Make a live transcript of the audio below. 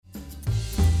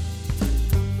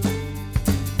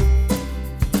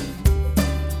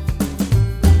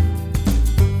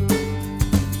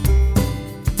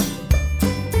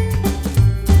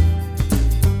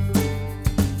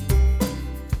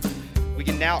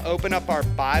now open up our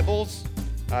Bibles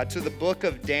to the book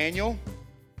of Daniel.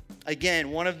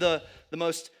 Again, one of the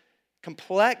most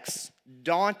complex,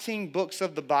 daunting books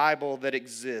of the Bible that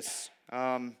exists.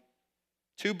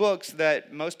 Two books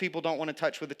that most people don't want to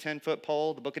touch with a 10-foot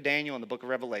pole, the book of Daniel and the book of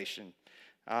Revelation.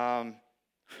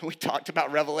 We talked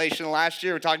about Revelation last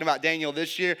year. We're talking about Daniel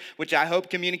this year, which I hope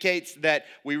communicates that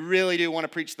we really do want to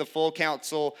preach the full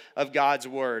counsel of God's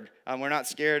word. We're not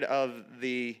scared of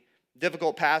the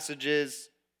difficult passages.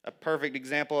 A perfect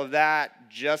example of that,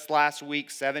 just last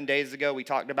week, 7 days ago, we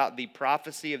talked about the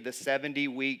prophecy of the 70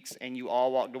 weeks, and you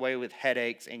all walked away with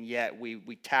headaches, and yet we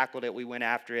tackled it, we went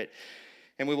after it.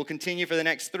 And we will continue for the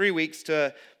next 3 weeks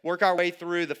to work our way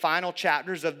through the final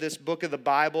chapters of this book of the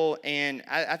Bible, and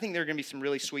I think there are going to be some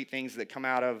really sweet things that come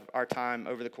out of our time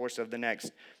over the course of the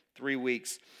next 3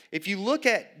 weeks. If you look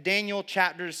at Daniel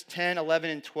chapters 10,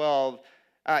 11, and 12,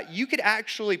 you could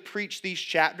actually preach these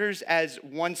chapters as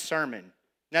one sermon.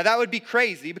 Now, that would be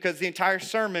crazy because the entire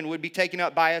sermon would be taken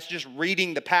up by us just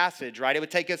reading the passage, right? It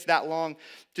would take us that long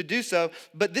to do so.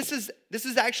 But this is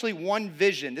actually one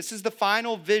vision. This is the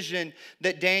final vision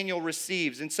that Daniel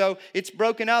receives. And so it's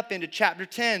broken up into chapter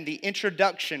 10, the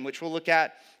introduction, which we'll look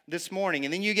at this morning.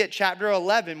 And then you get chapter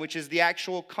 11, which is the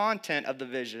actual content of the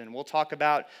vision. We'll talk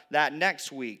about that next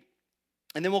week.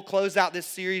 And then we'll close out this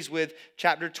series with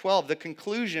chapter 12, the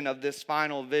conclusion of this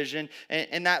final vision.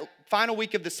 And that final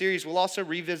week of the series, we'll also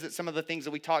revisit some of the things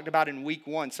that we talked about in week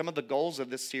 1, some of the goals of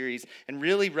this series, and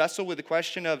really wrestle with the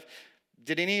question of,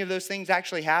 did any of those things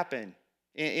actually happen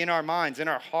in our minds, in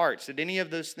our hearts? Did any of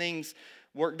those things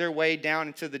work their way down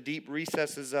into the deep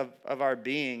recesses of our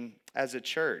being as a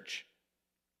church?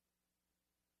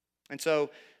 And so,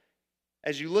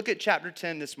 as you look at chapter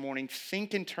 10 this morning,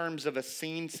 think in terms of a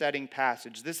scene-setting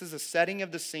passage. This is a setting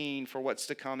of the scene for what's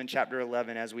to come in chapter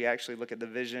 11 as we actually look at the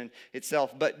vision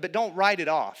itself. But don't write it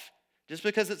off. Just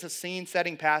because it's a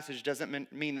scene-setting passage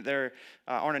doesn't mean that there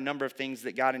aren't a number of things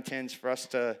that God intends for us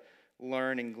to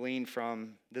learn and glean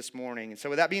from this morning. And so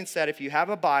with that being said, if you have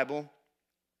a Bible,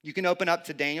 you can open up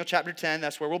to Daniel chapter 10.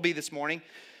 That's where we'll be this morning.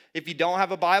 If you don't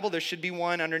have a Bible, there should be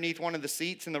one underneath one of the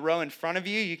seats in the row in front of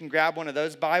you. You can grab one of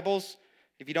those Bibles.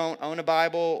 If you don't own a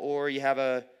Bible or you have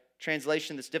a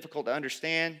translation that's difficult to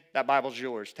understand, that Bible's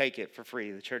yours. Take it for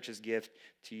free. The church's gift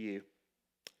to you.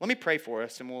 Let me pray for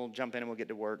us, and we'll jump in and we'll get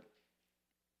to work.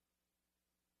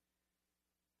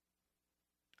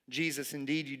 Jesus,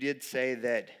 indeed, you did say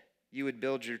that you would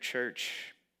build your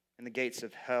church, and the gates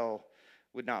of hell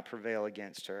would not prevail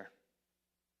against her.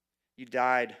 You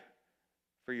died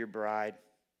for your bride.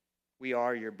 We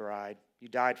are your bride. You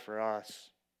died for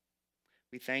us.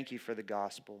 We thank you for the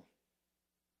gospel.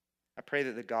 I pray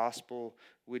that the gospel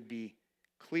would be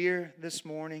clear this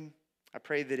morning. I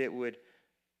pray that it would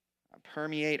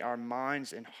permeate our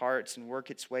minds and hearts and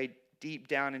work its way deep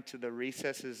down into the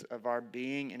recesses of our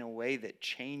being in a way that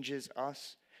changes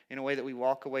us, in a way that we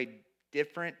walk away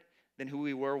different than who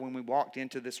we were when we walked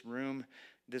into this room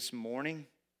this morning.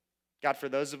 God, for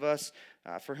those of us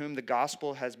for whom the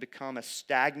gospel has become a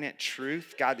stagnant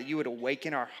truth, God, that you would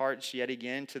awaken our hearts yet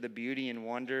again to the beauty and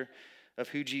wonder of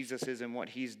who Jesus is and what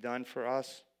he's done for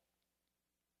us.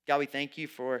 God, we thank you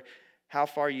for how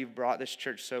far you've brought this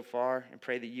church so far and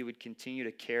pray that you would continue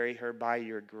to carry her by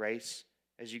your grace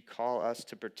as you call us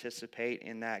to participate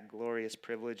in that glorious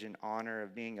privilege and honor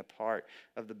of being a part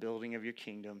of the building of your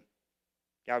kingdom.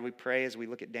 God, we pray as we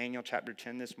look at Daniel chapter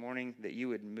 10 this morning that you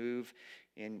would move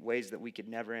in ways that we could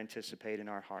never anticipate in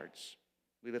our hearts.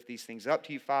 We lift these things up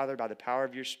to you, Father, by the power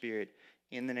of your Spirit,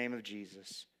 in the name of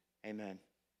Jesus. Amen.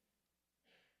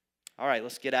 All right,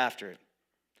 let's get after it.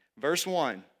 Verse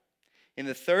 1. In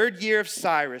the 3rd year of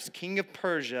Cyrus, king of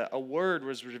Persia, a word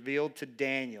was revealed to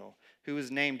Daniel, who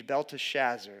was named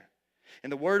Belteshazzar.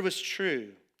 And the word was true,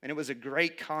 and it was a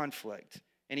great conflict.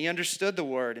 And he understood the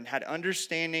word and had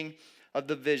understanding of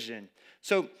the vision.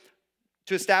 So,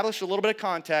 to establish a little bit of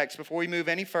context before we move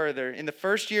any further, in the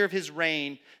 1st year of his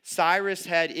reign, Cyrus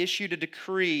had issued a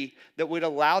decree that would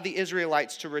allow the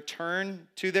Israelites to return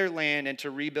to their land and to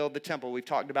rebuild the temple. We've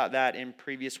talked about that in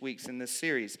previous weeks in this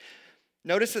series.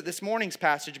 Notice that this morning's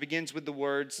passage begins with the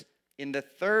words, in the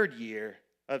 3rd year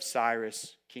of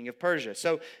Cyrus, king of Persia.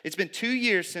 So it's been 2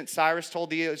 years since Cyrus told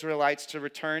the Israelites to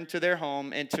return to their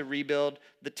home and to rebuild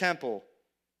the temple.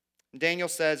 Daniel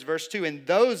says, verse 2, in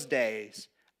those days,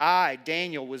 I,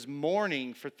 Daniel, was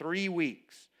mourning for 3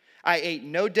 weeks. I ate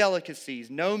no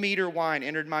delicacies, no meat or wine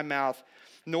entered my mouth,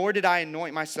 nor did I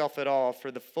anoint myself at all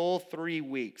for the full 3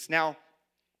 weeks. Now,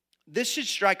 this should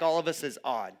strike all of us as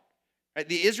odd. Right?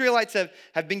 The Israelites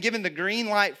have been given the green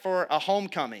light for a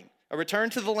homecoming, a return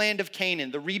to the land of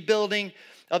Canaan, the rebuilding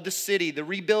of the city, the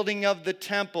rebuilding of the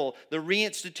temple, the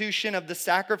reinstitution of the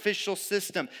sacrificial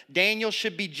system, Daniel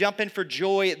should be jumping for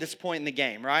joy at this point in the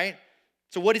game, right?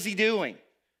 So what is he doing?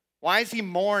 Why is he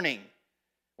mourning?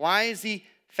 Why is he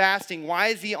fasting? Why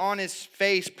is he on his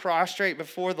face prostrate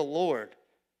before the Lord?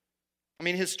 I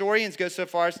mean, historians go so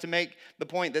far as to make the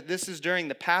point that this is during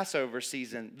the Passover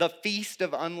season, the Feast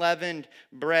of Unleavened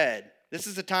Bread. This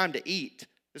is a time to eat.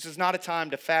 This is not a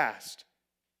time to fast.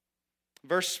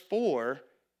 Verse 4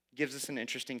 gives us an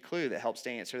interesting clue that helps to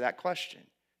answer that question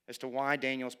as to why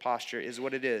Daniel's posture is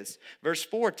what it is. Verse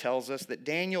 4 tells us that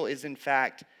Daniel is in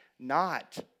fact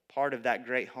not part of that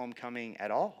great homecoming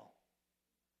at all.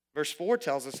 Verse 4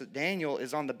 tells us that Daniel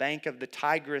is on the bank of the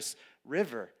Tigris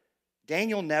River.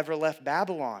 Daniel never left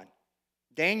Babylon.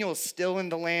 Daniel is still in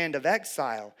the land of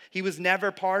exile. He was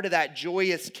never part of that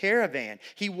joyous caravan.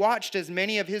 He watched as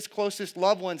many of his closest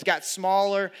loved ones got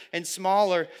smaller and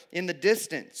smaller in the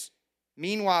distance.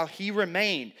 Meanwhile, he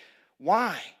remained.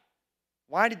 Why?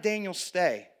 Why did Daniel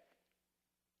stay?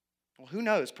 Well, who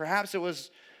knows? Perhaps it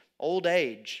was old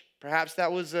age. Perhaps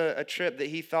that was a trip that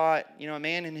he thought, a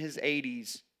man in his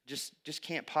 80s just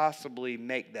can't possibly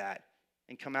make that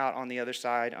and come out on the other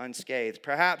side unscathed.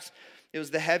 Perhaps it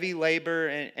was the heavy labor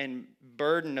and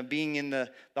burden of being in the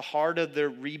heart of the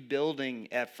rebuilding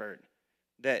effort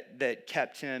that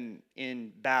kept him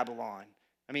in Babylon.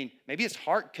 I mean, maybe his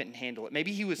heart couldn't handle it.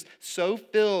 Maybe he was so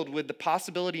filled with the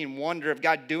possibility and wonder of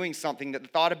God doing something that the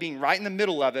thought of being right in the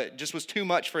middle of it just was too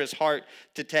much for his heart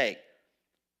to take.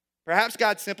 Perhaps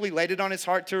God simply laid it on his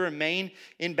heart to remain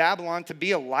in Babylon, to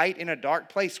be a light in a dark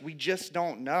place. We just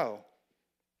don't know.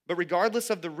 But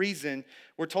regardless of the reason,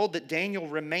 we're told that Daniel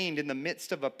remained in the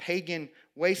midst of a pagan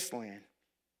wasteland.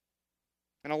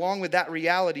 And along with that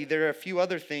reality, there are a few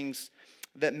other things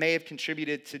that may have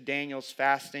contributed to Daniel's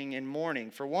fasting and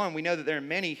mourning. For one, we know that there are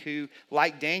many who,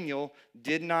 like Daniel,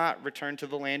 did not return to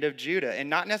the land of Judah, and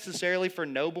not necessarily for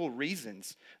noble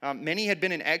reasons. Many had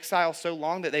been in exile so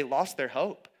long that they lost their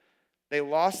hope. They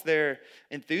lost their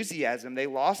enthusiasm. They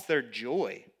lost their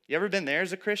joy. You ever been there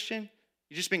as a Christian?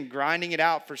 You've just been grinding it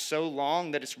out for so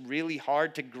long that it's really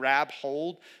hard to grab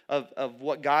hold of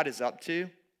what God is up to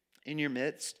in your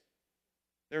midst.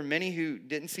 There are many who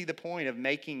didn't see the point of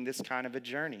making this kind of a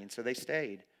journey, and so they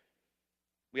stayed.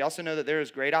 We also know that there is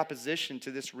great opposition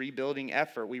to this rebuilding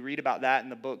effort. We read about that in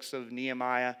the books of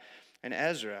Nehemiah and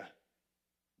Ezra.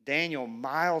 Daniel,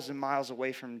 miles and miles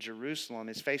away from Jerusalem,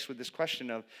 is faced with this question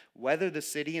of whether the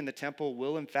city and the temple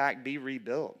will in fact be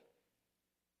rebuilt.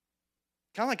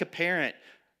 Kind of like a parent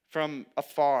from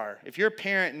afar. If you're a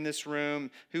parent in this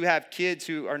room who have kids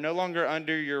who are no longer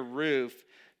under your roof,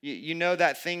 you know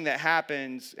that thing that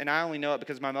happens, and I only know it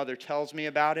because my mother tells me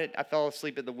about it. I fell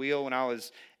asleep at the wheel when I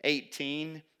was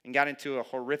 18 and got into a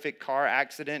horrific car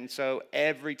accident. And so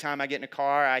every time I get in a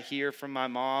car, I hear from my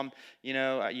mom,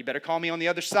 you better call me on the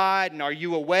other side. And are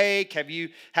you awake? Have you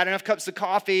had enough cups of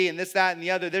coffee? And this, that, and the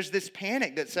other. There's this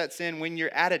panic that sets in when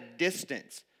you're at a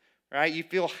distance, right? You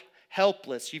feel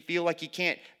helpless. You feel like you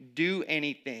can't do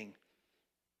anything.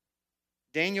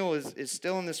 Daniel is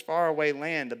still in this faraway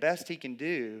land. The best he can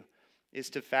do is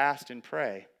to fast and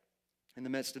pray in the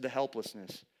midst of the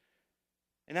helplessness.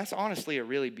 And that's honestly a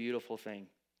really beautiful thing.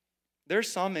 There's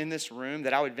some in this room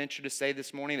that I would venture to say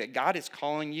this morning that God is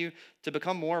calling you to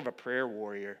become more of a prayer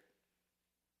warrior.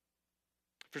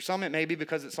 For some, it may be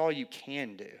because it's all you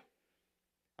can do.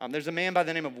 There's a man by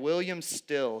the name of William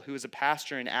Still, who is a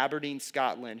pastor in Aberdeen,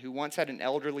 Scotland, who once had an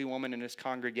elderly woman in his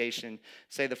congregation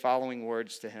say the following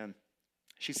words to him.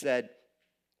 She said,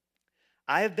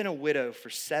 "I have been a widow for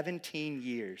 17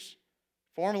 years.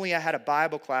 Formerly, I had a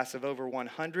Bible class of over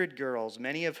 100 girls,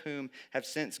 many of whom have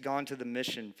since gone to the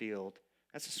mission field."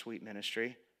 That's a sweet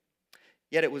ministry.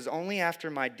 "Yet it was only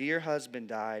after my dear husband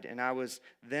died, and I was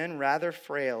then rather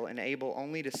frail and able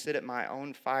only to sit at my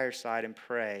own fireside and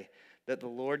pray, that the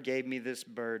Lord gave me this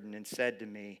burden and said to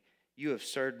me, 'You have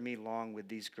served me long with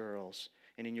these girls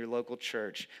and in your local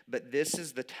church, but this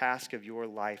is the task of your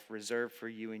life reserved for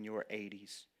you in your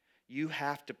 80s. You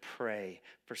have to pray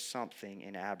for something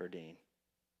in Aberdeen.'"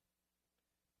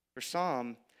 For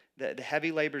some, the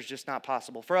heavy labor is just not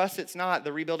possible. For us, it's not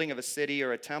the rebuilding of a city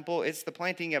or a temple. It's the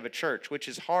planting of a church, which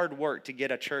is hard work to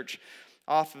get a church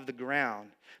off of the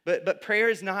ground. But prayer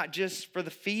is not just for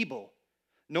the feeble,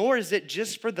 nor is it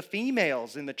just for the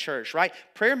females in the church, right?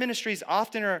 Prayer ministries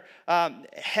often are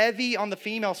heavy on the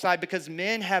female side because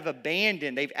men have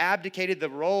they've abdicated the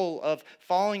role of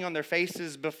falling on their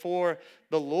faces before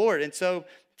the Lord. And so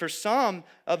for some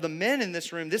of the men in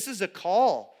this room, this is a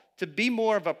call to be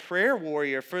more of a prayer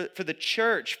warrior for the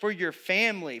church, for your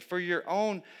family, for your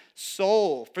own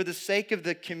soul, for the sake of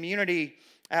the community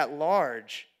at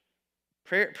large.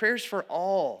 Prayers for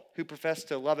all who profess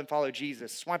to love and follow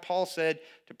Jesus. That's why Paul said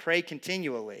to pray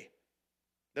continually.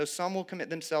 Though some will commit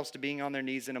themselves to being on their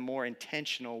knees in a more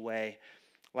intentional way,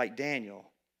 like Daniel.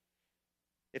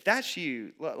 If that's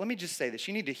you, let me just say this.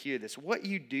 You need to hear this. What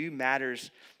you do matters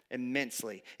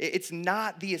immensely. It's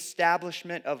not the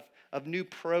establishment of new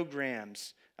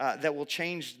programs that will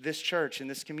change this church and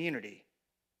this community.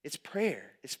 It's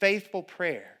prayer. It's faithful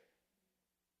prayer.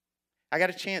 I got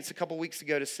a chance a couple weeks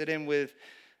ago to sit in with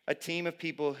a team of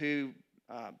people who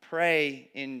pray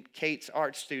in Kate's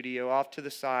art studio off to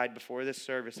the side before this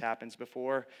service happens,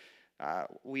 before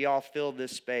we all fill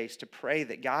this space, to pray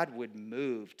that God would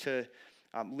move, to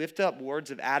lift up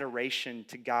words of adoration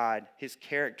to God, His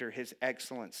character, His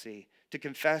excellency, to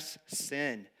confess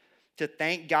sin, to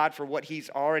thank God for what He's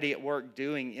already at work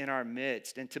doing in our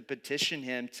midst, and to petition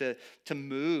Him to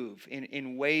move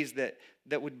in ways that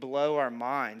would blow our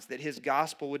minds, that His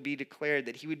gospel would be declared,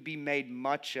 that He would be made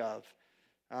much of,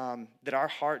 that our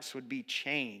hearts would be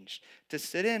changed. To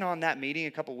sit in on that meeting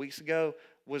a couple weeks ago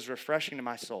was refreshing to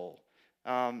my soul.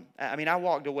 I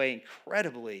walked away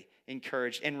incredibly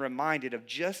encouraged and reminded of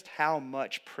just how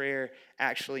much prayer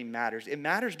actually matters. It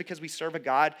matters because we serve a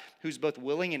God who's both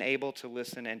willing and able to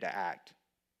listen and to act.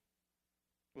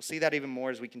 We'll see that even more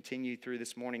as we continue through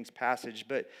this morning's passage.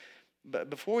 But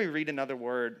before we read another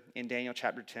word in Daniel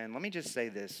chapter 10, let me just say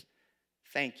this.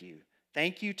 Thank you.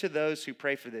 Thank you to those who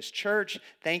pray for this church.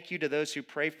 Thank you to those who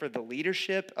pray for the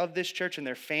leadership of this church and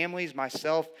their families,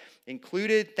 myself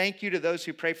included. Thank you to those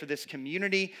who pray for this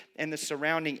community and the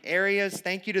surrounding areas.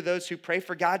 Thank you to those who pray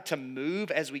for God to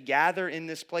move as we gather in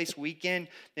this place week in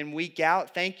and week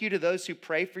out. Thank you to those who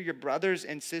pray for your brothers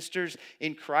and sisters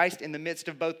in Christ in the midst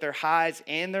of both their highs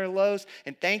and their lows.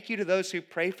 And thank you to those who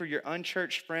pray for your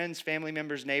unchurched friends, family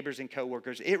members, neighbors, and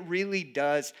coworkers. It really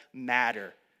does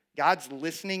matter. God's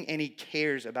listening and He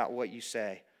cares about what you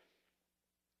say.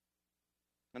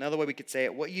 Another way we could say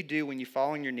it, what you do when you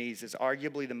fall on your knees is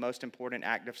arguably the most important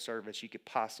act of service you could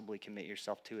possibly commit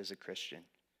yourself to as a Christian.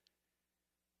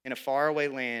 In a faraway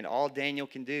land, all Daniel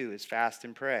can do is fast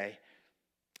and pray.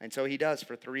 And so he does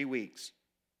for 3 weeks.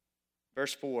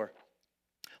 Verse 4,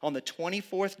 on the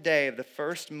 24th day of the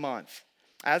first month,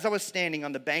 as I was standing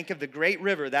on the bank of the great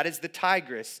river, that is the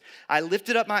Tigris, I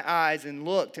lifted up my eyes and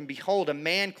looked, and behold, a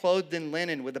man clothed in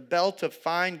linen with a belt of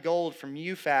fine gold from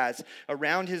Uphaz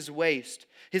around his waist.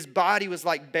 His body was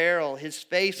like beryl, his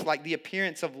face like the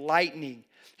appearance of lightning,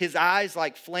 his eyes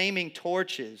like flaming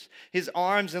torches, his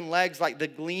arms and legs like the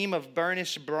gleam of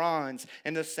burnished bronze,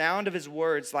 and the sound of his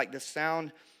words like the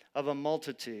sound of a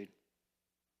multitude.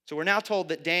 So we're now told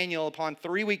that Daniel, upon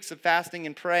 3 weeks of fasting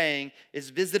and praying, is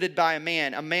visited by a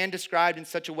man described in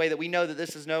such a way that we know that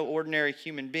this is no ordinary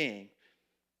human being.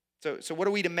 So what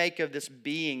are we to make of this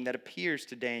being that appears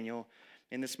to Daniel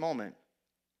in this moment?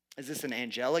 Is this an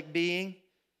angelic being?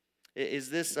 Is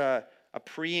this a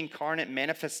pre-incarnate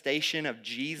manifestation of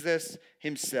Jesus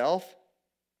himself?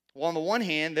 Well, on the one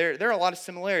hand, there are a lot of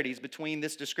similarities between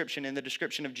this description and the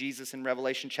description of Jesus in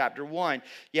Revelation chapter 1.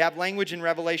 You have language in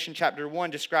Revelation chapter 1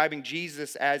 describing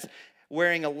Jesus as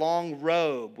wearing a long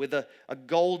robe with a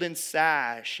golden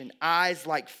sash and eyes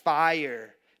like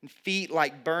fire and feet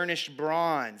like burnished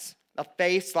bronze, a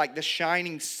face like the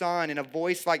shining sun and a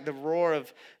voice like the roar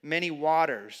of many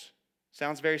waters.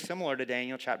 Sounds very similar to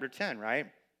Daniel chapter 10, right?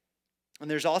 And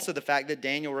there's also the fact that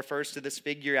Daniel refers to this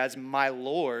figure as my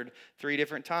Lord 3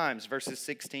 different times, verses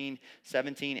 16,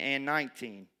 17, and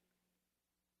 19.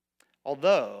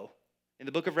 Although, in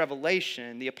the book of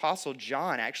Revelation, the Apostle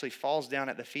John actually falls down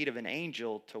at the feet of an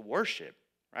angel to worship,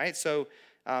 right? So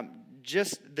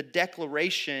just the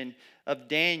declaration of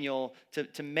Daniel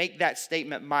to make that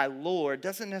statement, my Lord,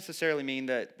 doesn't necessarily mean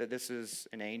that this is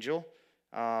an angel.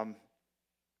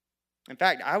 In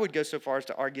fact, I would go so far as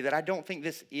to argue that I don't think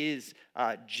this is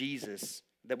Jesus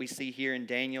that we see here in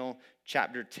Daniel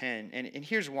chapter 10. And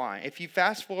here's why. If you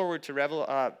fast forward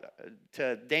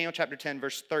to Daniel chapter 10,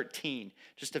 verse 13,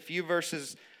 just a few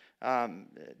verses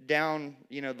down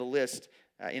the list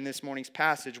in this morning's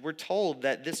passage, we're told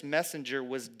that this messenger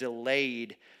was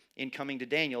delayed in coming to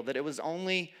Daniel, that it was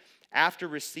only after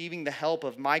receiving the help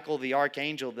of Michael the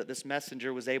archangel that this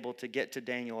messenger was able to get to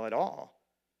Daniel at all.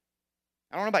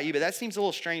 I don't know about you, but that seems a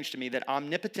little strange to me that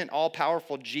omnipotent,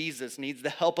 all-powerful Jesus needs the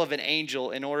help of an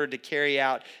angel in order to carry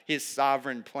out his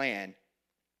sovereign plan.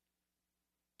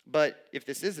 But if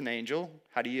this is an angel,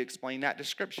 how do you explain that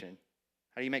description?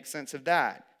 How do you make sense of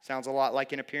that? Sounds a lot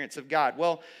like an appearance of God.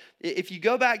 Well, if you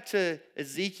go back to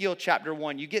Ezekiel chapter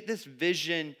 1, you get this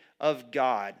vision of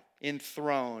God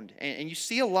enthroned. And you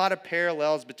see a lot of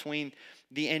parallels between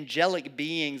the angelic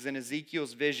beings in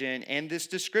Ezekiel's vision and this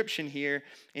description here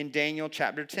in Daniel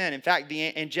chapter 10. In fact,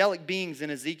 the angelic beings in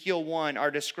Ezekiel 1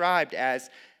 are described as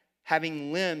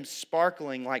having limbs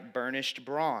sparkling like burnished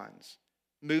bronze,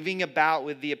 moving about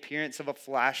with the appearance of a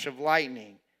flash of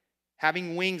lightning,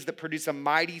 having wings that produce a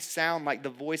mighty sound like the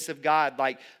voice of God,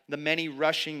 like the many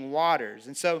rushing waters.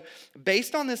 And so,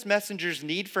 based on this messenger's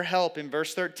need for help in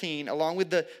verse 13, along with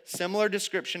the similar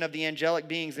description of the angelic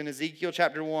beings in Ezekiel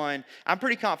chapter 1, I'm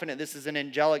pretty confident this is an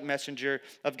angelic messenger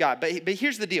of God. But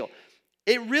here's the deal.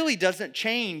 It really doesn't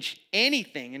change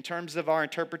anything in terms of our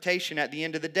interpretation at the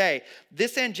end of the day.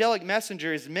 This angelic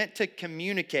messenger is meant to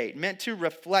communicate, meant to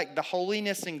reflect the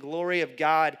holiness and glory of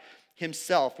God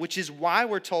himself, which is why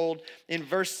we're told in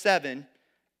verse 7,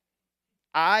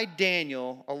 I,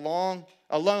 Daniel,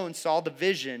 alone saw the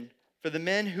vision, for the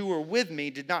men who were with me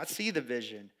did not see the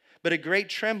vision. But a great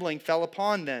trembling fell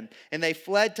upon them, and they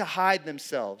fled to hide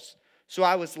themselves. So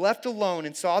I was left alone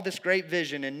and saw this great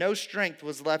vision, and no strength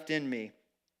was left in me.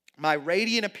 My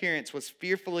radiant appearance was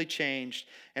fearfully changed,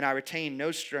 and I retained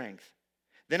no strength.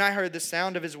 Then I heard the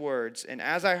sound of his words, and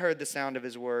as I heard the sound of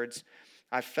his words,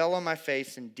 I fell on my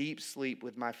face in deep sleep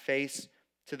with my face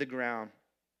to the ground.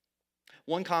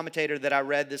 One commentator that I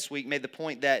read this week made the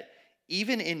point that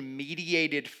even in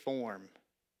mediated form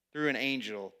through an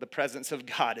angel, the presence of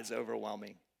God is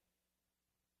overwhelming.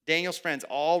 Daniel's friends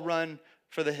all run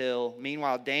for the hill.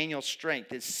 Meanwhile, Daniel's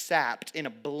strength is sapped in a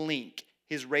blink.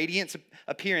 His radiant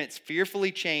appearance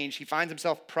fearfully changed. He finds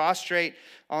himself prostrate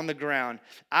on the ground.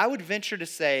 I would venture to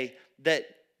say that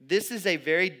this is a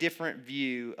very different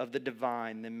view of the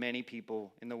divine than many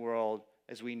people in the world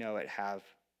as we know it have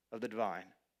of the divine.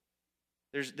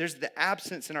 There's the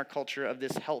absence in our culture of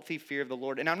this healthy fear of the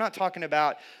Lord. And I'm not talking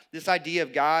about this idea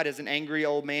of God as an angry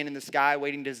old man in the sky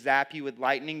waiting to zap you with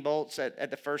lightning bolts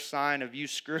at the first sign of you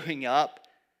screwing up.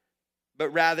 But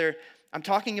rather, I'm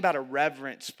talking about a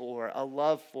reverence for, a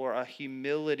love for, a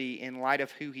humility in light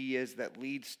of who he is that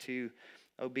leads to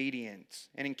obedience,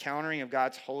 an encountering of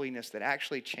God's holiness that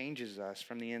actually changes us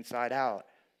from the inside out.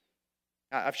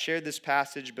 I've shared this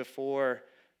passage before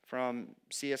from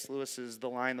C.S. Lewis's The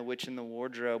Lion, the Witch, and the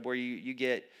Wardrobe, where you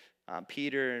get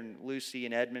Peter and Lucy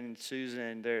and Edmund and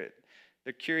Susan.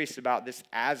 They're curious about this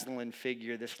Aslan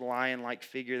figure, this lion-like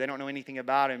figure. They don't know anything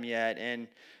about him yet, and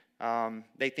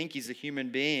they think he's a human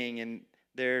being, and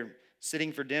they're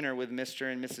sitting for dinner with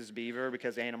Mr. and Mrs. Beaver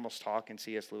because animals talk in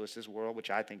C.S. Lewis's world,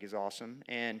 which I think is awesome.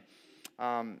 And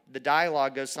the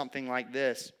dialogue goes something like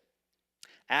this.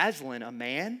 Aslan, a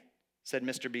man? Said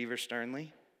Mr. Beaver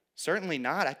sternly. Certainly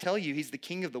not. I tell you, he's the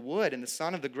king of the wood and the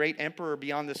son of the great emperor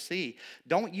beyond the sea.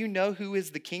 Don't you know who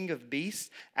is the king of beasts?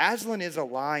 Aslan is a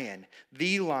lion,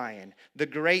 the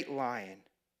great lion.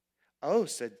 Oh,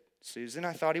 said Susan,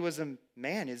 I thought he was a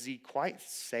man. Is he quite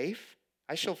safe?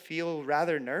 I shall feel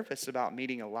rather nervous about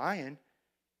meeting a lion.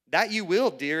 That you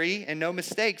will, dearie, and no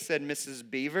mistake, said Mrs.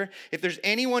 Beaver. If there's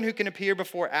anyone who can appear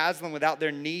before Aslan without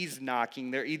their knees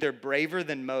knocking, they're either braver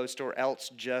than most or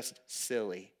else just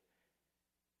silly.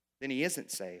 Then he isn't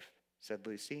safe, said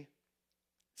Lucy.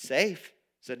 Safe,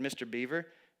 said Mr. Beaver.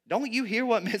 Don't you hear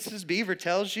what Mrs. Beaver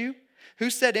tells you?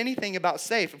 Who said anything about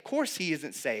safe? Of course he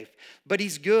isn't safe, but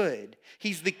he's good.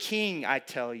 He's the king, I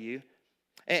tell you.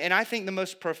 And I think the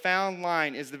most profound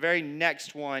line is the very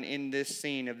next one in this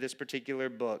scene of this particular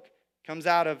book. It comes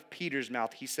out of Peter's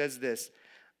mouth. He says this,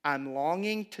 I'm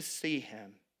longing to see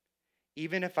him,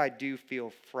 even if I do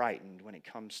feel frightened when it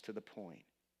comes to the point.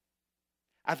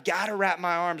 I've got to wrap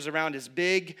my arms around his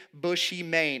big, bushy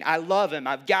mane. I love him.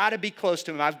 I've got to be close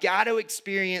to him. I've got to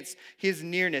experience his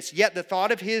nearness. Yet the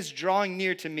thought of his drawing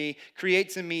near to me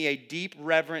creates in me a deep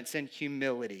reverence and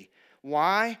humility.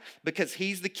 Why? Because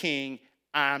he's the king,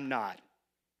 I'm not.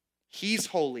 He's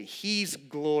holy. He's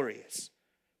glorious.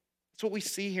 That's what we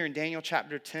see here in Daniel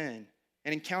chapter 10.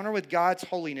 An encounter with God's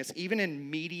holiness, even in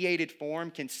mediated form,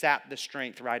 can sap the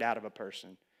strength right out of a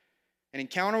person. An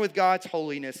encounter with God's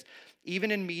holiness,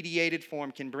 even in mediated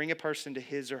form, can bring a person to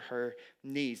his or her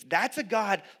knees. That's a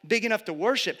God big enough to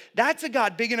worship. That's a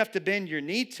God big enough to bend your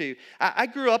knee to. I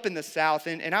grew up in the South,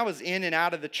 and I was in and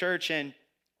out of the church, and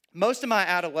most of my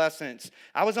adolescence,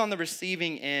 I was on the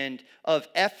receiving end of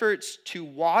efforts to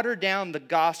water down the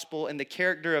gospel and the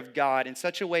character of God in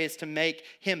such a way as to make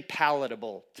him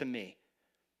palatable to me.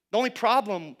 The only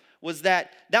problem was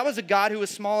that was a God who was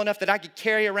small enough that I could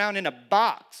carry around in a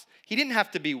box. He didn't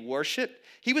have to be worshiped.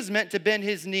 He was meant to bend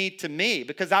his knee to me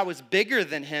because I was bigger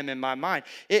than him in my mind.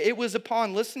 It was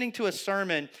upon listening to a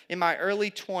sermon in my early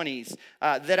 20s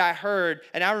that I heard,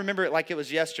 and I remember it like it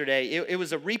was yesterday. It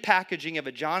was a repackaging of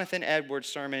a Jonathan Edwards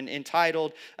sermon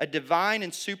entitled, "A Divine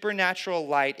and Supernatural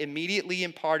Light Immediately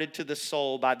Imparted to the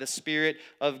Soul by the Spirit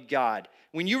of God."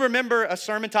 When you remember a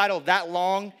sermon title that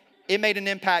long, it made an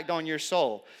impact on your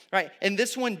soul, right? And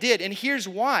this one did. And here's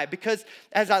why. Because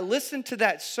as I listened to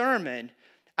that sermon,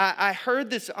 I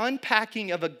heard this unpacking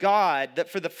of a God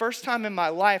that for the first time in my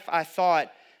life, I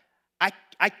thought,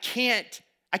 I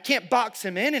can't box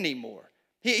him in anymore.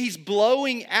 He's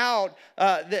blowing out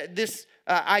this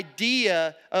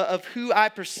idea of who I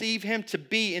perceive him to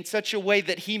be in such a way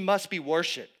that he must be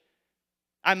worshiped.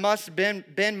 I must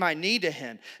bend my knee to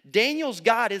him. Daniel's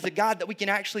God is a God that we can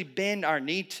actually bend our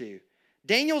knee to.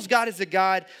 Daniel's God is a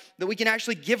God that we can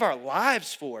actually give our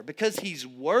lives for because he's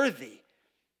worthy.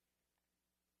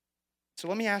 So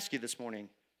let me ask you this morning,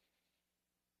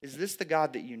 is this the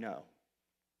God that you know?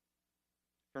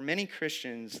 For many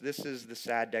Christians, this is the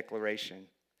sad declaration.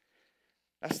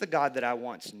 That's the God that I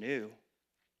once knew,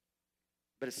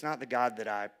 but it's not the God that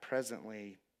I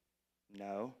presently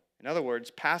know. In other words,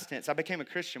 past tense, I became a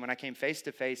Christian when I came face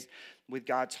to face with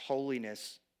God's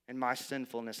holiness and my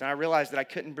sinfulness. And I realized that I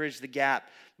couldn't bridge the gap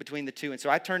between the two. And so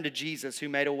I turned to Jesus, who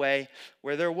made a way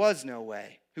where there was no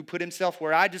way, who put himself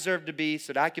where I deserved to be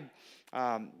so that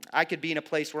I could be in a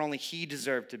place where only he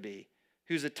deserved to be,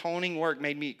 whose atoning work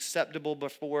made me acceptable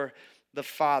before the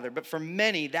Father. But for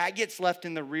many, that gets left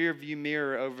in the rearview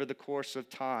mirror over the course of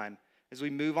time. As we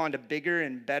move on to bigger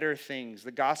and better things,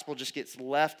 the gospel just gets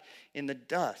left in the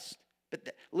dust.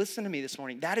 But listen to me this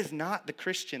morning. That is not the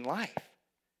Christian life.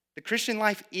 The Christian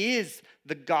life is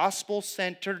the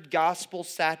gospel-centered,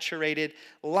 gospel-saturated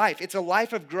life. It's a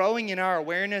life of growing in our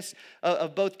awareness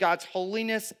of both God's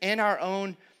holiness and our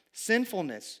own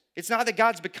sinfulness. It's not that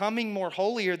God's becoming more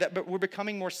holy or that we're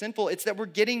becoming more sinful. It's that we're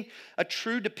getting a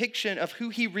true depiction of who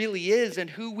he really is and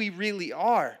who we really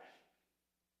are.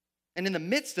 And in the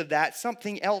midst of that,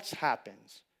 something else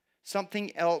happens.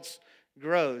 Something else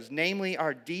grows, namely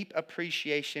our deep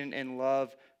appreciation and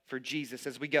love for Jesus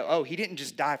as we go, oh, he didn't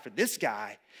just die for this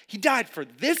guy. He died for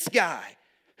this guy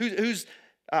whose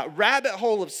rabbit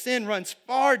hole of sin runs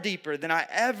far deeper than I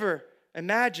ever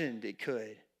imagined it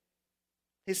could.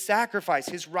 His sacrifice,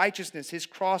 his righteousness, his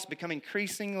cross become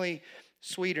increasingly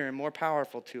sweeter and more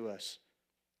powerful to us.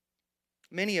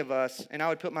 Many of us, and I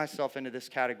would put myself into this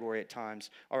category at times,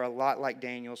 are a lot like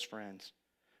Daniel's friends,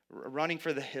 running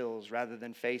for the hills rather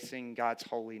than facing God's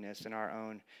holiness and our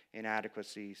own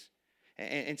inadequacies.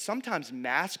 And sometimes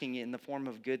masking it in the form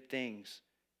of good things.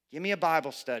 Give me a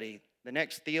Bible study, the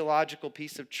next theological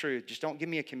piece of truth. Just don't give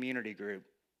me a community group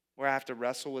where I have to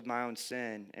wrestle with my own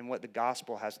sin and what the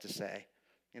gospel has to say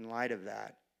in light of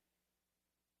that.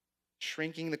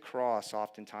 Shrinking the cross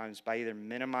oftentimes by either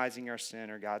minimizing our sin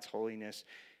or God's holiness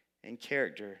and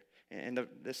character. And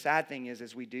the sad thing is,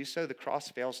 as we do so, the cross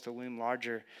fails to loom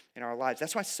larger in our lives.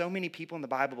 That's why so many people in the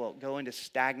Bible go into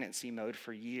stagnancy mode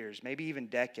for years, maybe even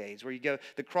decades, where you go,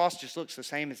 the cross just looks the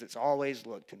same as it's always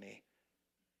looked to me.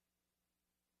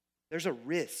 There's a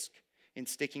risk in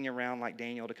sticking around like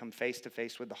Daniel to come face to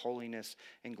face with the holiness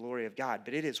and glory of God,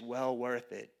 but it is well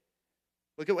worth it.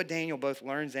 Look at what Daniel both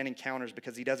learns and encounters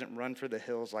because he doesn't run for the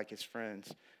hills like his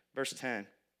friends. Verse 10,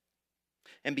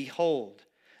 and behold,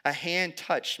 a hand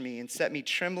touched me and set me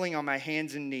trembling on my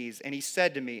hands and knees. And he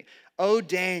said to me, O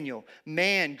Daniel,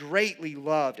 man greatly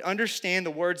loved, understand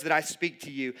the words that I speak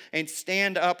to you and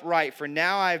stand upright, for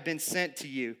now I have been sent to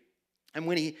you. And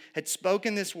when he had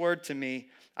spoken this word to me,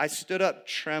 I stood up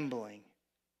trembling.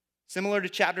 Similar to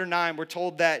chapter 9, we're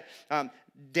told that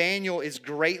Daniel is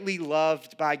greatly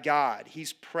loved by God.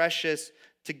 He's precious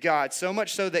to God, so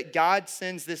much so that God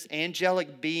sends this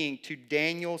angelic being to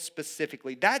Daniel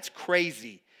specifically. That's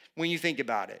crazy when you think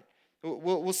about it.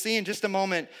 We'll see in just a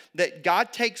moment that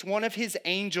God takes one of his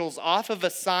angels off of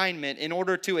assignment in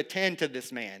order to attend to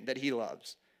this man that he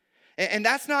loves. And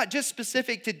that's not just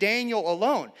specific to Daniel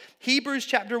alone. Hebrews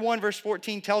chapter 1 verse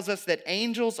 14 tells us that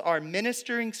angels are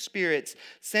ministering spirits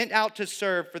sent out to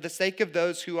serve for the sake of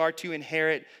those who are to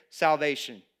inherit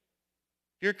salvation.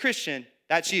 If you're a Christian,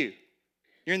 that's you.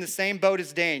 You're in the same boat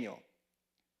as Daniel.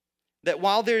 That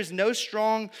while there is no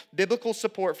strong biblical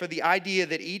support for the idea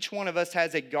that each one of us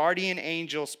has a guardian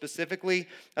angel specifically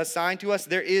assigned to us,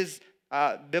 there is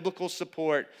biblical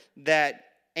support that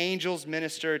angels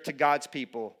minister to God's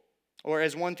people. Or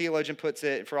as one theologian puts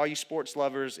it, for all you sports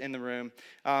lovers in the room,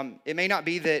 it may not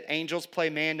be that angels play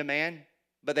man-to-man,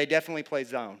 but they definitely play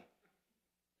zone.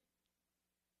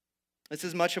 This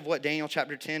is much of what Daniel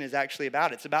chapter 10 is actually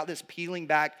about. It's about this peeling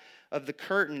back of the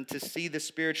curtain to see the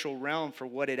spiritual realm for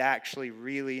what it actually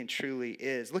really and truly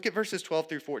is. Look at verses 12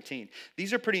 through 14.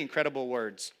 These are pretty incredible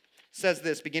words. It says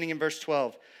this, beginning in verse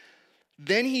 12.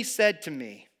 Then he said to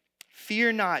me,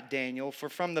 "Fear not, Daniel, for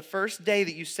from the first day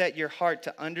that you set your heart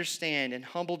to understand and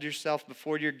humbled yourself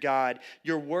before your God,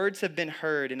 your words have been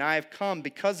heard, and I have come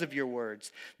because of your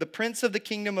words. The prince of the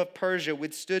kingdom of Persia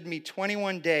withstood me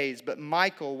 21 days, but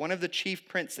Michael, one of the chief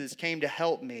princes, came to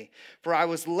help me. For I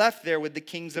was left there with the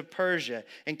kings of Persia,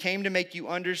 and came to make you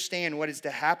understand what is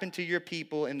to happen to your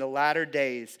people in the latter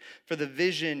days, for the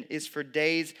vision is for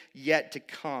days yet to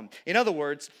come." In other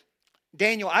words,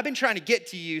 Daniel, I've been trying to get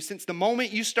to you since the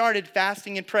moment you started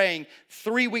fasting and praying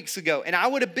 3 weeks ago. And I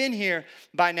would have been here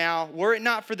by now were it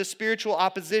not for the spiritual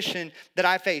opposition that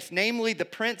I faced, namely the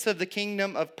prince of the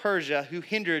kingdom of Persia who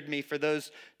hindered me for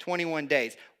those 21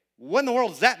 days. What in the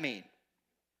world does that mean?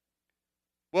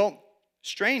 Well,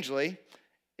 strangely,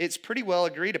 it's pretty well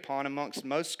agreed upon amongst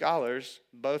most scholars,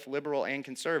 both liberal and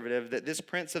conservative, that this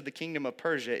prince of the kingdom of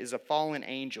Persia is a fallen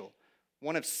angel,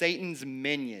 one of Satan's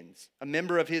minions, a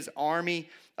member of his army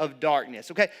of darkness.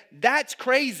 Okay, that's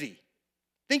crazy.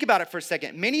 Think about it for a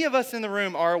second. Many of us in the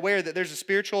room are aware that there's a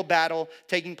spiritual battle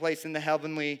taking place in the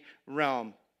heavenly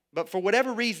realm. But for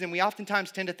whatever reason, we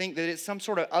oftentimes tend to think that it's some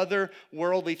sort of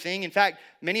otherworldly thing. In fact,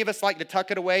 many of us like to tuck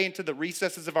it away into the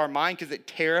recesses of our mind because it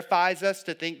terrifies us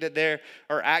to think that there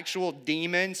are actual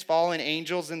demons, fallen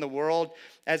angels in the world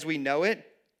as we know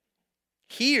it.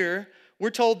 Here, we're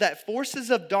told that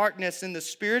forces of darkness in the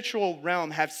spiritual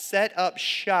realm have set up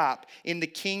shop in the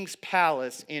king's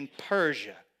palace in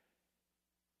Persia.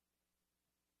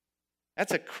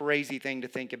 That's a crazy thing to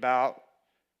think about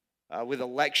with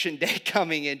election day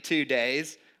coming in 2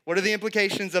 days. What are the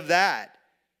implications of that?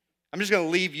 I'm just going to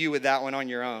leave you with that one on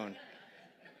your own.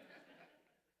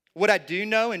 What I do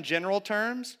know in general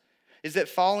terms is that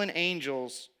fallen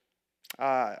angels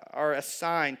are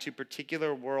assigned to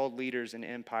particular world leaders and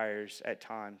empires at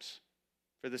times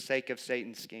for the sake of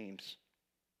Satan's schemes.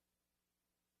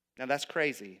 Now that's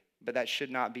crazy, but that should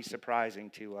not be surprising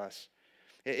to us.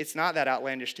 It's not that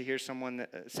outlandish to hear someone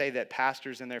say that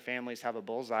pastors and their families have a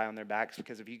bullseye on their backs,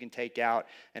 because if you can take out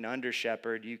an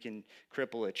under-shepherd, you can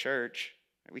cripple a church.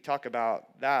 We talk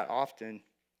about that often.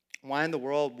 Why in the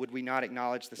world would we not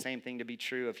acknowledge the same thing to be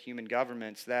true of human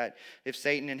governments? That if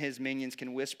Satan and his minions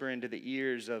can whisper into the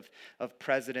ears of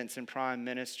presidents and prime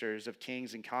ministers, of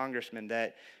kings and congressmen,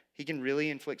 that he can really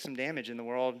inflict some damage in the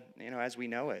world, as we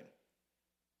know it.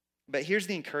 But here's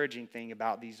the encouraging thing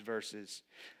about these verses.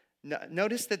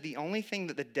 Notice that the only thing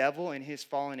that the devil and his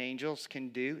fallen angels can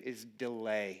do is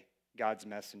delay God's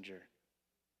messenger.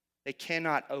 They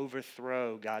cannot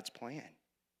overthrow God's plan.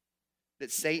 That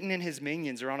Satan and his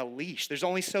minions are on a leash. There's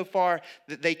only so far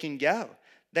that they can go.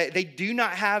 They do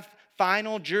not have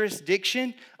final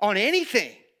jurisdiction on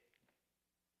anything.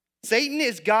 Satan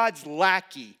is God's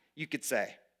lackey, you could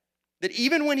say. That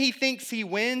even when he thinks he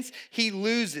wins, he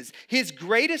loses. His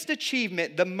greatest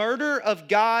achievement, the murder of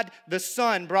God the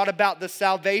Son, brought about the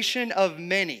salvation of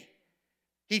many.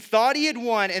 He thought he had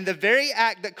won, and the very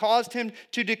act that caused him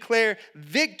to declare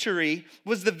victory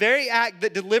was the very act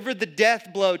that delivered the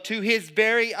death blow to his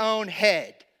very own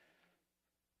head.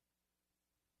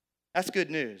 That's good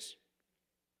news.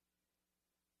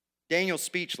 Daniel's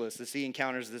speechless as he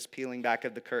encounters this peeling back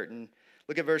of the curtain.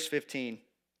 Look at verse 15.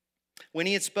 When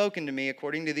he had spoken to me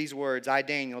according to these words, I,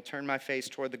 Daniel, turned my face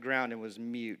toward the ground and was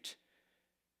mute.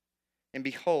 And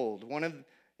behold,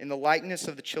 in the likeness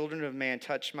of the children of man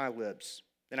touched my lips.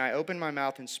 Then I opened my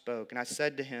mouth and spoke, and I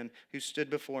said to him who stood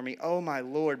before me, "Oh, my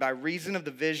Lord, by reason of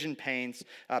the vision pains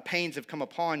have come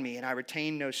upon me, and I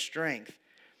retain no strength.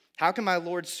 How can my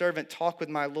Lord's servant talk with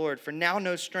my Lord? For now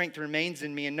no strength remains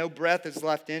in me, and no breath is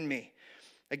left in me."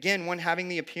 Again, one having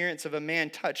the appearance of a man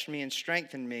touched me and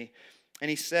strengthened me. And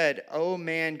he said, "O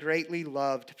man greatly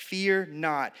loved, fear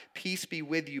not, peace be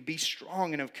with you, be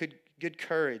strong and of good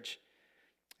courage."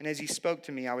 And as he spoke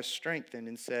to me, I was strengthened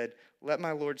and said, "Let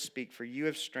my Lord speak, for you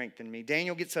have strengthened me."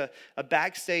 Daniel gets a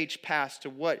backstage pass to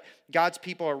what God's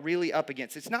people are really up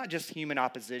against. It's not just human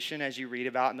opposition, as you read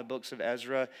about in the books of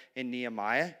Ezra and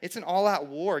Nehemiah. It's an all-out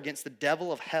war against the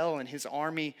devil of hell and his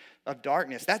army of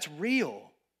darkness. That's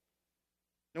real.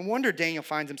 No wonder Daniel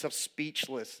finds himself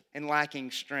speechless and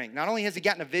lacking strength. Not only has he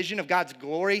gotten a vision of God's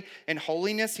glory and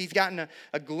holiness, he's gotten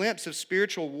a glimpse of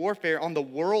spiritual warfare on the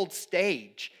world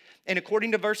stage. And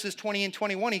according to verses 20 and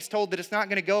 21, he's told that it's not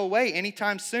going to go away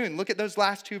anytime soon. Look at those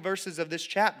last two verses of this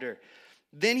chapter.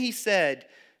 Then he said,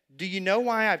 "Do you know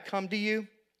why I've come to you?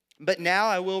 But now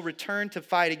I will return to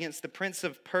fight against the prince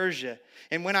of Persia.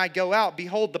 And when I go out,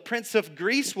 behold, the prince of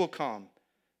Greece will come.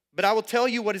 But I will tell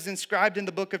you what is inscribed in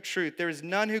the book of truth. There is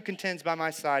none who contends by my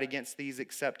side against these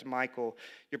except Michael,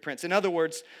 your prince. In other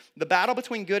words, the battle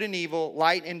between good and evil,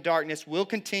 light and darkness will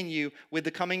continue with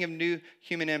the coming of new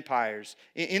human empires.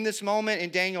 In this moment in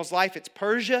Daniel's life, it's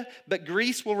Persia, but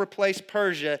Greece will replace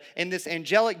Persia. And this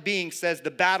angelic being says the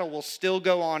battle will still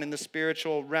go on in the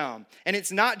spiritual realm. And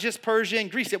it's not just Persia and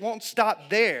Greece. It won't stop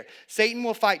there. Satan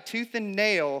will fight tooth and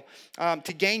nail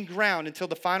to gain ground until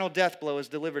the final death blow is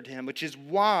delivered to him, which is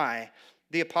why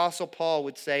the Apostle Paul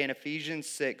would say in Ephesians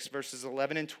 6, verses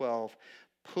 11 and 12,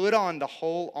 put on the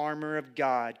whole armor of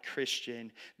God,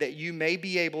 Christian, that you may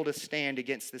be able to stand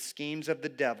against the schemes of the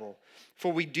devil.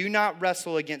 For we do not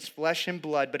wrestle against flesh and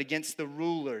blood, but against the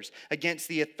rulers, against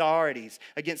the authorities,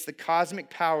 against the cosmic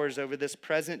powers over this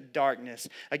present darkness,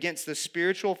 against the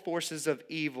spiritual forces of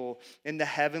evil in the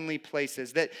heavenly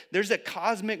places. That there's a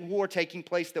cosmic war taking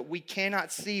place that we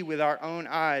cannot see with our own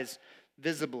eyes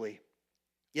visibly.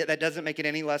 Yet that doesn't make it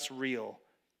any less real.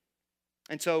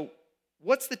 And so,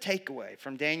 what's the takeaway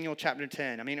from Daniel chapter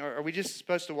 10? I mean, are we just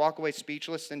supposed to walk away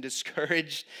speechless and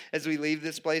discouraged as we leave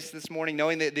this place this morning,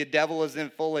 knowing that the devil is in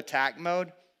full attack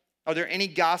mode? Are there any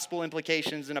gospel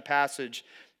implications in a passage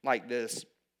like this?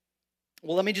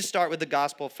 Well, let me just start with the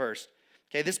gospel first.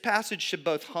 Okay, this passage should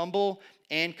both humble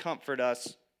and comfort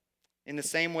us in the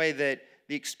same way that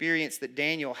the experience that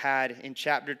Daniel had in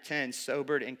chapter 10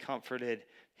 sobered and comforted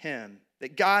him.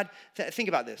 That God, think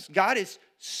about this, God is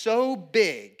so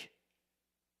big,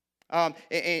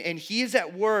 and he is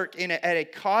at work at a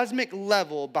cosmic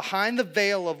level behind the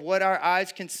veil of what our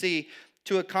eyes can see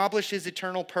to accomplish his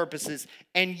eternal purposes.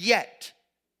 And yet,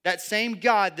 that same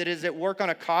God that is at work on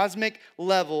a cosmic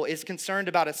level is concerned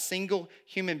about a single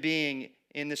human being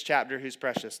in this chapter who's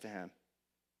precious to him.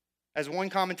 As one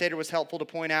commentator was helpful to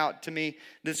point out to me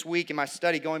this week in my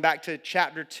study, going back to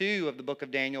chapter 2 of the book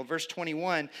of Daniel, verse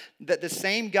 21, that the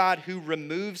same God who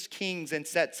removes kings and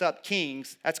sets up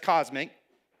kings, that's cosmic,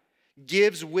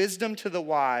 gives wisdom to the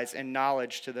wise and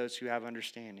knowledge to those who have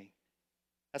understanding.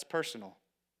 That's personal.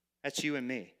 That's you and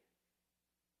me.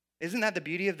 Isn't that the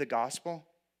beauty of the gospel?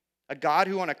 A God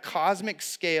who on a cosmic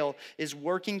scale is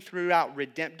working throughout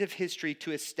redemptive history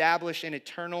to establish an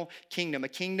eternal kingdom, a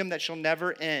kingdom that shall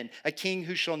never end, a king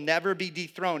who shall never be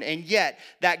dethroned. And yet,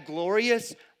 that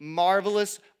glorious,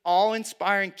 marvelous,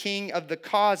 awe-inspiring king of the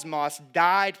cosmos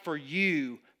died for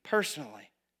you personally.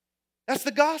 That's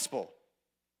the gospel.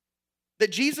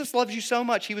 That Jesus loves you so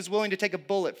much, he was willing to take a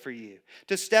bullet for you,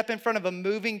 to step in front of a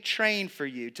moving train for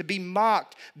you, to be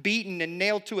mocked, beaten, and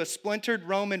nailed to a splintered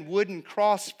Roman wooden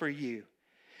cross for you.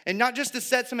 And not just to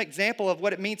set some example of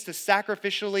what it means to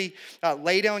sacrificially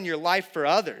lay down your life for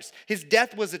others. His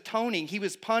death was atoning. He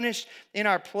was punished in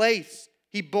our place.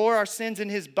 He bore our sins in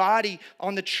his body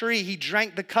on the tree. He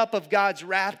drank the cup of God's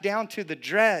wrath down to the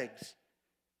dregs.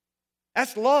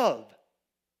 That's love.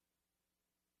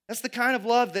 That's the kind of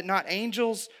love that not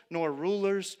angels, nor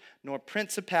rulers, nor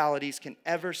principalities can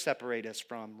ever separate us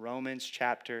from. Romans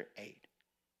chapter 8.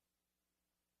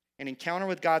 An encounter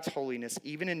with God's holiness,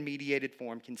 even in mediated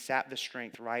form, can sap the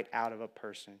strength right out of a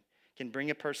person, can bring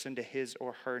a person to his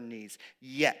or her knees.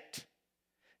 Yet,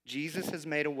 Jesus has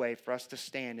made a way for us to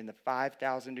stand in the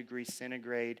 5,000 degree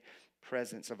centigrade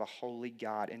presence of a holy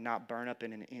God and not burn up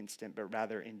in an instant, but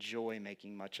rather enjoy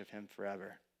making much of him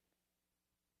forever.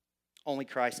 Only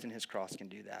Christ and his cross can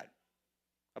do that.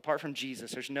 Apart from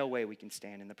Jesus, there's no way we can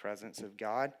stand in the presence of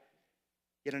God.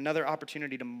 Yet another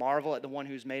opportunity to marvel at the one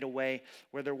who's made a way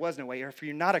where there was no way. Or if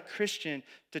you're not a Christian,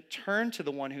 to turn to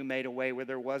the one who made a way where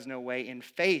there was no way in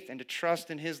faith and to trust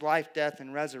in his life, death,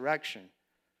 and resurrection.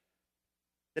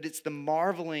 That it's the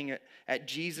marveling at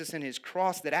Jesus and his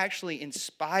cross that actually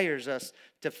inspires us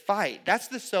to fight. That's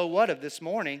the so what of this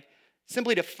morning.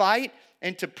 Simply to fight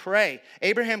and to pray.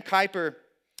 Abraham Kuyper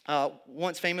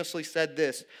once famously said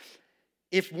this: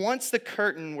 if once the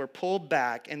curtain were pulled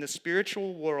back and the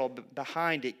spiritual world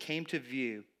behind it came to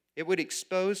view, it would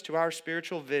expose to our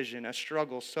spiritual vision a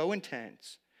struggle so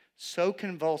intense, so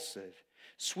convulsive,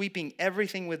 sweeping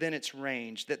everything within its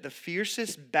range, that the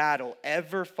fiercest battle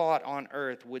ever fought on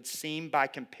earth would seem by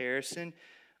comparison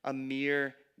a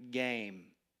mere game.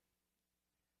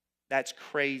 That's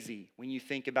crazy when you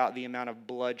think about the amount of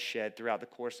bloodshed throughout the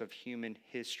course of human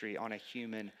history on a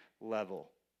human level.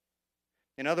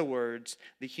 In other words,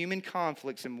 the human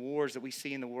conflicts and wars that we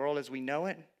see in the world as we know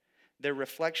it, they're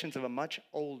reflections of a much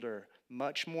older,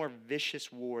 much more vicious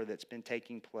war that's been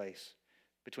taking place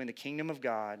between the kingdom of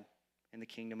God and the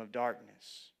kingdom of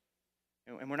darkness.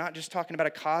 And we're not just talking about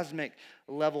a cosmic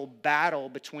level battle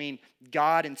between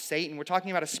God and Satan. We're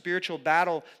talking about a spiritual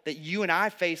battle that you and I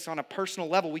face on a personal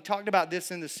level. We talked about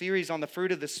this in the series on the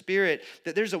fruit of the Spirit,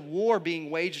 that there's a war being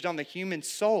waged on the human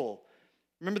soul.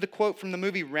 Remember the quote from the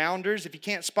movie Rounders? If you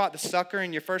can't spot the sucker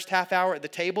in your first half hour at the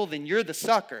table, then you're the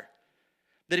sucker.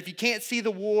 That if you can't see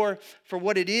the war for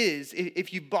what it is,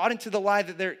 if you bought into the lie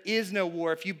that there is no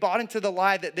war, if you bought into the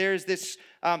lie that there is this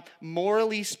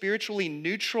morally, spiritually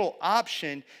neutral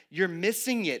option, you're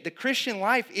missing it. The Christian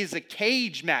life is a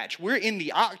cage match. We're in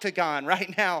the octagon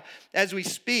right now as we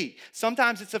speak.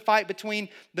 Sometimes it's a fight between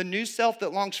the new self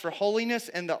that longs for holiness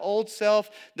and the old self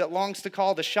that longs to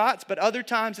call the shots, but other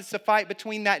times it's a fight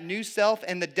between that new self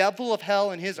and the devil of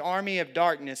hell and his army of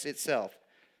darkness itself.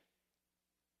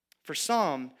 For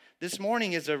some, this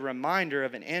morning is a reminder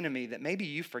of an enemy that maybe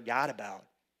you forgot about.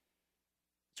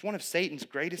 It's one of Satan's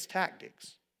greatest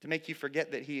tactics, to make you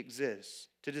forget that he exists,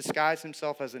 to disguise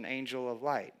himself as an angel of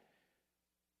light.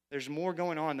 There's more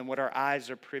going on than what our eyes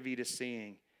are privy to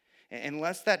seeing. And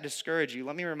lest that discourage you,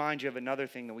 let me remind you of another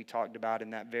thing that we talked about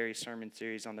in that very sermon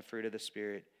series on the fruit of the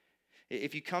Spirit.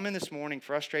 If you come in this morning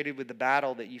frustrated with the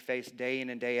battle that you face day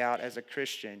in and day out as a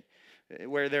Christian,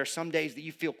 where there are some days that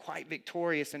you feel quite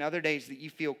victorious and other days that you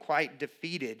feel quite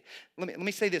defeated. Let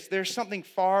me say this. There's something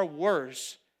far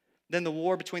worse than the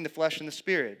war between the flesh and the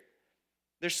spirit.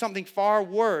 There's something far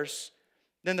worse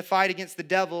than the fight against the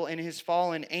devil and his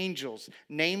fallen angels,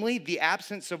 namely the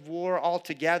absence of war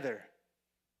altogether.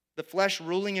 The flesh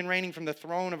ruling and reigning from the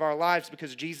throne of our lives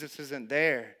because Jesus isn't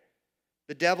there.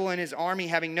 The devil and his army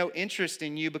having no interest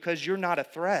in you because you're not a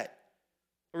threat.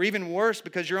 Or even worse,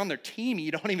 because you're on their team and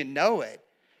you don't even know it.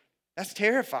 That's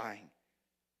terrifying.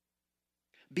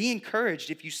 Be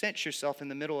encouraged if you sense yourself in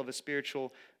the middle of a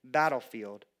spiritual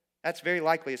battlefield. That's very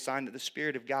likely a sign that the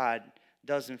Spirit of God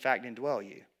does in fact indwell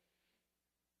you.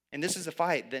 And this is a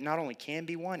fight that not only can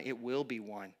be won, it will be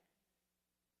won.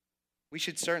 We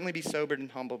should certainly be sobered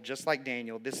and humbled, just like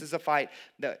Daniel. This is a fight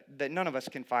that none of us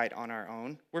can fight on our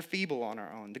own. We're feeble on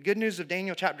our own. The good news of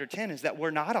Daniel chapter 10 is that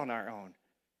we're not on our own.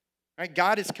 Right?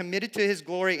 God is committed to his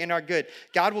glory and our good.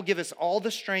 God will give us all the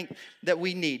strength that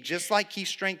we need, just like he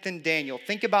strengthened Daniel.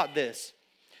 Think about this.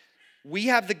 We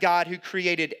have the God who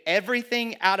created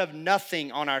everything out of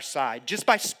nothing on our side, just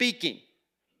by speaking.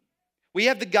 We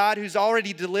have the God who's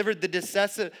already delivered the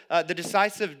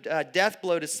decisive death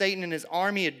blow to Satan and his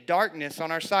army of darkness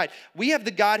on our side. We have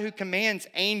the God who commands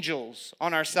angels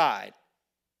on our side.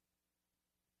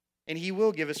 And he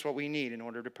will give us what we need in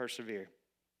order to persevere.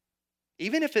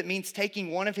 Even if it means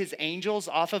taking one of his angels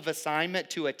off of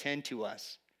assignment to attend to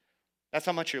us. That's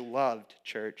how much you're loved,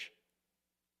 church.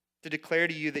 To declare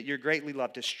to you that you're greatly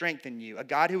loved, to strengthen you. A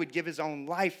God who would give his own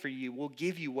life for you will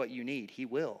give you what you need. He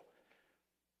will.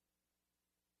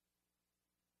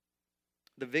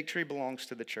 The victory belongs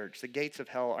to the church. The gates of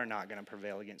hell are not going to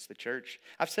prevail against the church.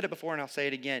 I've said it before and I'll say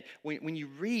it again. When you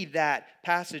read that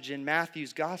passage in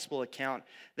Matthew's gospel account,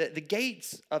 the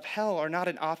gates of hell are not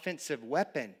an offensive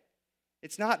weapon.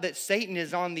 It's not that Satan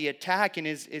is on the attack and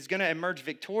is going to emerge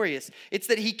victorious. It's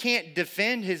that he can't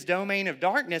defend his domain of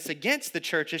darkness against the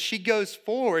church as she goes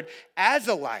forward as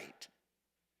a light.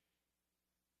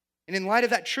 And in light of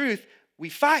that truth, we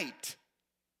fight.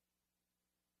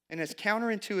 And as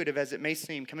counterintuitive as it may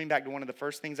seem, coming back to one of the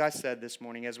first things I said this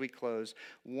morning as we close,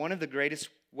 one of the greatest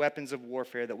weapons of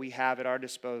warfare that we have at our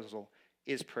disposal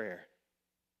is prayer.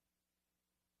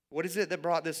 What is it that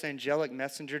brought this angelic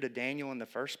messenger to Daniel in the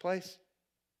first place?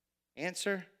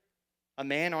 Answer, a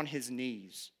man on his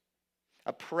knees.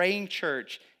 A praying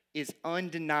church is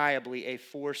undeniably a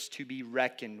force to be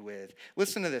reckoned with.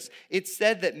 Listen to this. It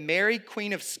said that Mary,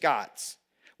 Queen of Scots,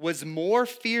 was more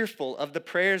fearful of the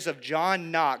prayers of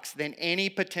John Knox than any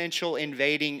potential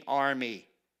invading army.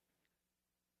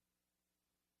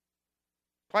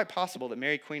 Quite possible that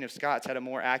Mary, Queen of Scots, had a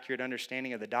more accurate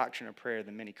understanding of the doctrine of prayer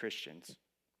than many Christians.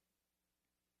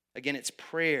 Again, it's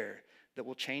prayer that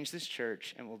will change this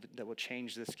church and that will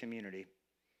change this community.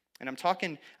 And I'm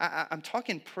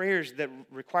talking prayers that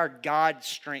require God's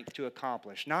strength to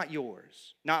accomplish, not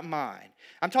yours, not mine.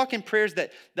 I'm talking prayers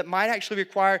that might actually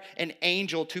require an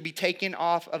angel to be taken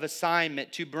off of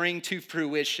assignment to bring to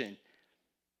fruition.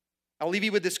 I'll leave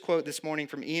you with this quote this morning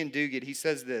from Ian Duguid. He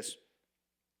says this.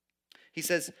 He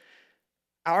says,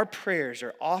 "Our prayers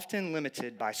are often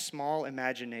limited by small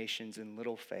imaginations and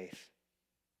little faith.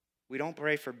 We don't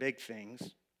pray for big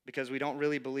things because we don't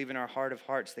really believe in our heart of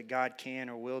hearts that God can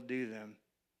or will do them.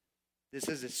 This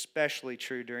is especially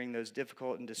true during those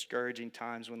difficult and discouraging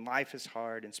times when life is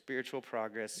hard and spiritual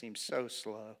progress seems so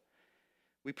slow.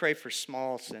 We pray for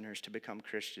small sinners to become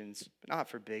Christians, but not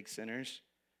for big sinners.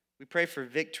 We pray for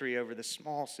victory over the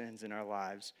small sins in our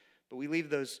lives, but we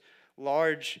leave those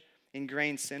large,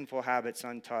 ingrained sinful habits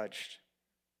untouched.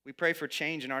 We pray for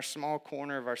change in our small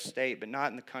corner of our state, but not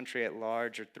in the country at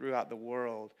large or throughout the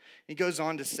world. He goes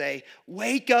on to say,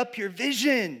 wake up your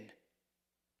vision.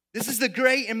 This is the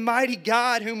great and mighty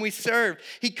God whom we serve.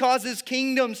 He causes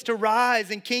kingdoms to rise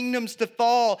and kingdoms to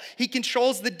fall. He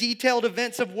controls the detailed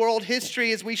events of world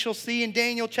history, as we shall see in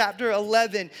Daniel chapter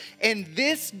 11. And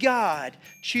this God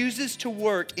chooses to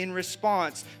work in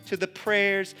response to the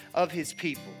prayers of his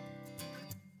people.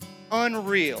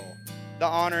 Unreal, the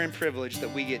honor and privilege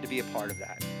that we get to be a part of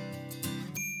that.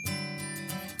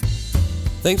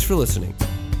 Thanks for listening.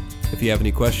 If you have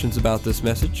any questions about this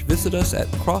message, visit us at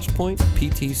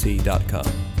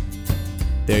crosspointptc.com.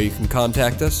 There you can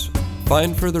contact us,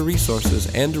 find further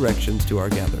resources and directions to our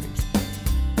gatherings.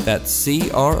 That's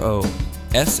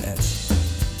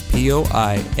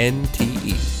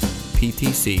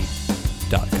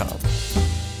CROSSPOINTEPTC.com.